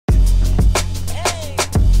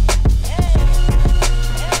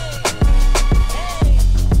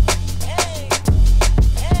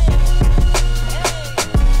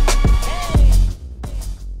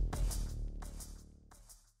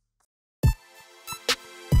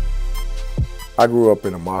I grew up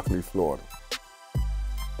in Immokalee, Florida.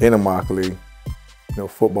 In Immokalee,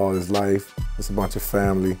 football is life. It's a bunch of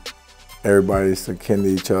family. Everybody's akin to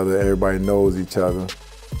each other. Everybody knows each other.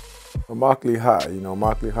 Immokalee High,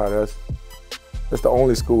 Immokalee High, that's the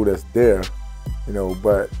only school that's there,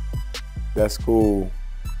 but that school,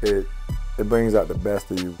 it brings out the best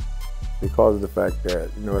of you because of the fact that,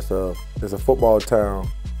 it's a football town.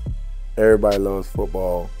 Everybody loves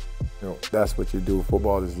football. That's what you do.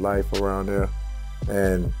 Football is life around there.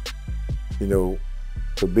 And,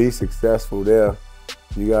 to be successful there,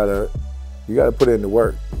 you gotta put in the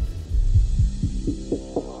work.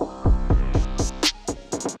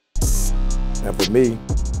 And for me,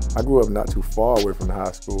 I grew up not too far away from the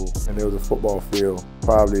high school, and there was a football field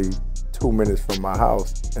probably 2 minutes from my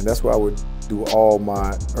house, and that's where I would do all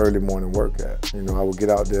my early morning work at. I would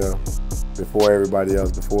get out there before everybody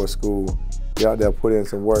else, before school, get out there, put in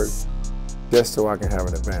some work, just so I can have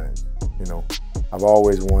an advantage. I've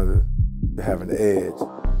always wanted to have an edge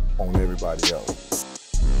on everybody else.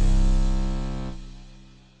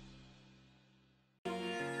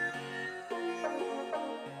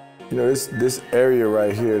 This area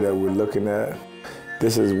right here that we're looking at,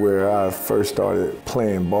 this is where I first started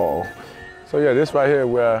playing ball. So yeah, this right here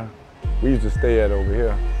where we used to stay at over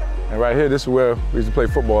here. And right here, this is where we used to play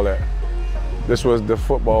football at. This was the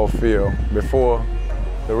football field before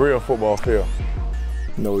the real football field.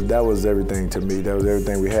 That was everything to me. That was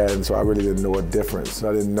everything we had, and so I really didn't know a difference.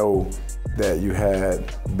 I didn't know that you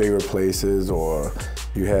had bigger places or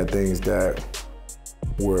you had things that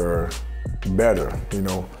were better,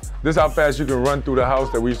 This is how fast you can run through the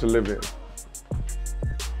house that we used to live in.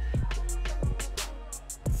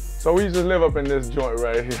 So we used to live up in this joint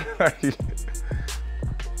right here.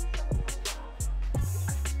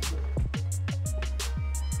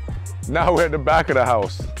 Now we're at the back of the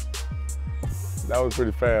house. That was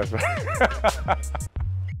pretty fast, right?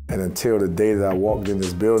 And until the day that I walked in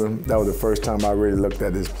this building, that was the first time I really looked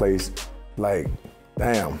at this place like,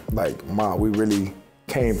 damn, like, Mom, we really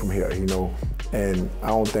came from here, And I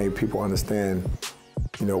don't think people understand,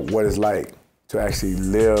 what it's like to actually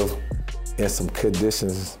live in some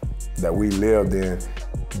conditions that we lived in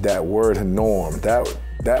that were the norm.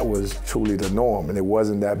 That was truly the norm, and it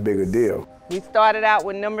wasn't that big a deal. We started out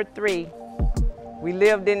with number 3. We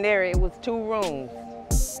lived in there, it was 2 rooms.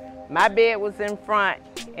 My bed was in front,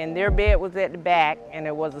 and their bed was at the back, and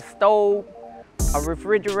there was a stove, a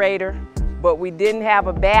refrigerator, but we didn't have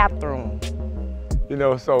a bathroom.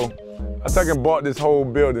 So I took and bought this whole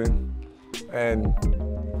building, and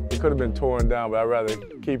it could have been torn down, but I'd rather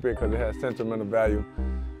keep it because it has sentimental value.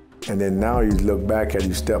 And then now you look back at it,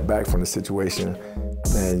 you step back from the situation,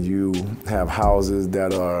 and you have houses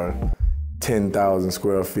that are 10,000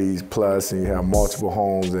 square feet plus, and you have multiple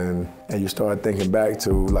homes, and you start thinking back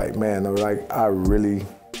to like, man, I really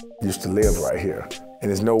used to live right here. And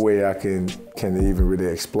there's no way I can even really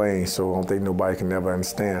explain, so I don't think nobody can ever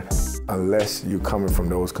understand unless you're coming from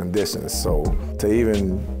those conditions. So to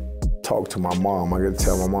even talk to my mom, I got to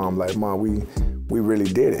tell my mom, like, Mom, we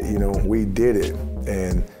really did it, we did it.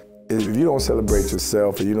 And if you don't celebrate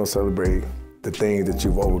yourself or you don't celebrate the things that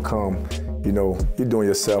you've overcome, you're doing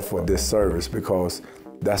yourself a disservice, because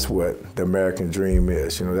that's what the American dream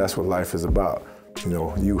is. That's what life is about.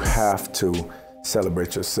 You have to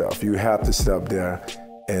celebrate yourself. You have to step there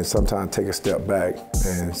and sometimes take a step back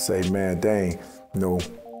and say, man, dang,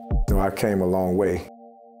 I came a long way.